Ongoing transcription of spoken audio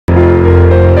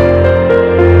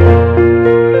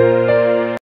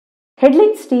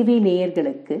TV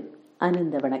நேயர்களுக்கு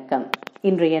ஆனந்த வணக்கம்.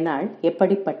 இன்றைய நாள்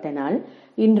எப்படிப்பட்ட நாள்?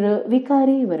 இன்று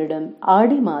விகாரி வருடம்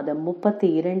ஆடி மாதம்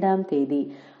 32ஆம் தேதி,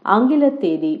 ஆங்கில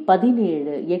தேதி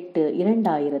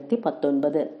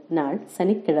 17/8/2019, நாள்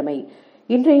சனிக்கிழமை.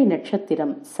 இன்றைய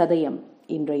நட்சத்திரம் சதயம்.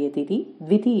 இன்றைய திதி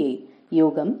விதியை,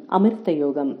 யோகம் அமிர்த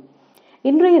யோகம்.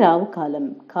 இன்றைய ராவு காலம்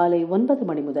காலை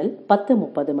 9 மணி முதல்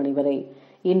 10:30 மணி வரை.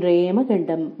 இன்றைய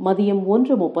யமகண்டம் மதியம்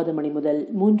 1:30 மணி முதல்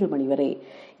 3 மணி வரை.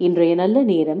 இன்றைய நல்ல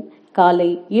நேரம் காலை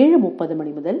 7:30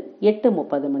 மணி முதல்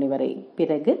 8:30 மணி வரை.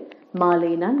 பிறகு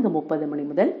மாலை 4:30 மணி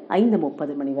முதல்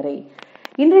 5:30 மணி வரை.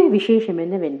 இன்றைய விசேஷம்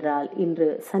என்னவென்றால், இன்று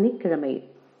சனிக்கிழமை.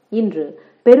 இன்று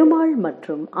பெருமாள்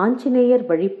மற்றும் ஆஞ்சநேயர்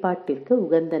வழிபாட்டிற்கு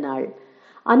உகந்த நாள்.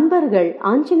 அன்பர்கள்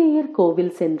ஆஞ்சநேயர்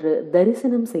கோவில் சென்று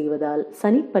தரிசனம் செய்வதால்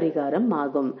சனி பரிகாரம்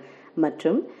ஆகும்.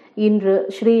 மற்றும் இன்று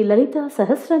ஸ்ரீ லலிதா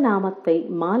சஹஸ்ரநாமத்தை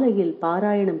மாலையில்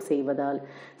பாராயணம் செய்வதால்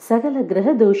சகல கிரக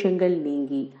தோஷங்கள்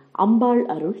நீங்கி அம்பாள்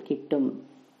அருள் கிட்டும்.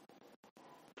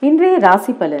 இன்றைய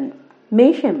ராசி பலன்.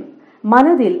 மேஷம்,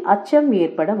 மனதில் அச்சம்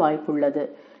ஏற்பட வாய்ப்புள்ளது.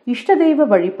 இஷ்ட தெய்வ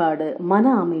வழிபாடு மன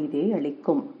அமைதியை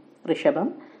அளிக்கும்.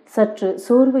 ரிஷபம், சற்று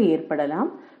சோர்வு ஏற்படலாம்.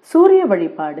 சூரிய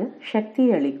வழிபாடு சக்தி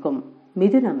அளிக்கும்.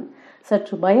 மிதுனம்,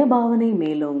 சற்று பயபாவனை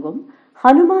மேலோங்கும்.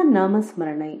 ஹனுமான்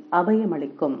நாமஸ்மரணை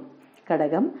அபயமளிக்கும்.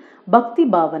 கடகம், பக்தி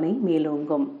பாவனை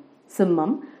மேலோங்கும்.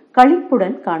 சிம்மம்,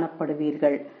 களிப்புடன்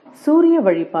காணப்படுவீர்கள். சூரிய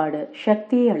வழிபாடு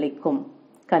சக்தியை அளிக்கும்.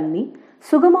 கன்னி,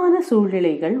 சுகமான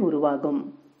சூழ்நிலைகள் உருவாகும்.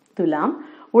 துலாம்,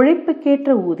 உழைப்புக்கேற்ற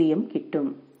ஊதியம் கிட்டும்.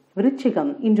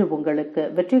 விருச்சிகம், இன்று உங்களுக்கு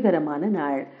வெற்றிகரமான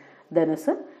நாள்.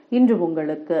 தனுசு, இன்று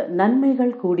உங்களுக்கு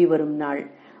நன்மைகள் கூடி வரும் நாள்.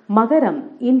 மகரம்,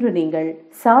 இன்று நீங்கள்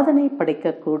சாதனை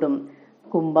படைக்கக்கூடும்.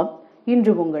 கும்பம்,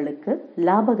 இன்று உங்களுக்கு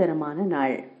லாபகரமான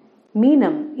நாள்.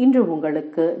 மீனம், இன்று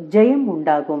உங்களுக்கு ஜெயம்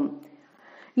உண்டாகும்.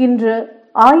 இன்று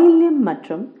ஆயில்யம்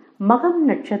மற்றும் மகம்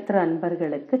நட்சத்திர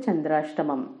அன்பர்களுக்கு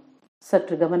சந்திராஷ்டமம்.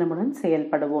 சற்று கவனமுடன்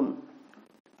செயல்படவும்.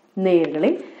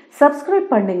 நேயர்களை சப்ஸ்கிரைப்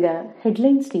பண்ணுங்க.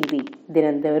 ஹெட்லைன்ஸ் டிவி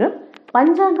தினந்தோறும்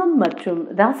பஞ்சாங்கம் மற்றும்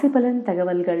ராசி பலன்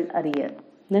தகவல்கள் அறிய.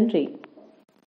 நன்றி.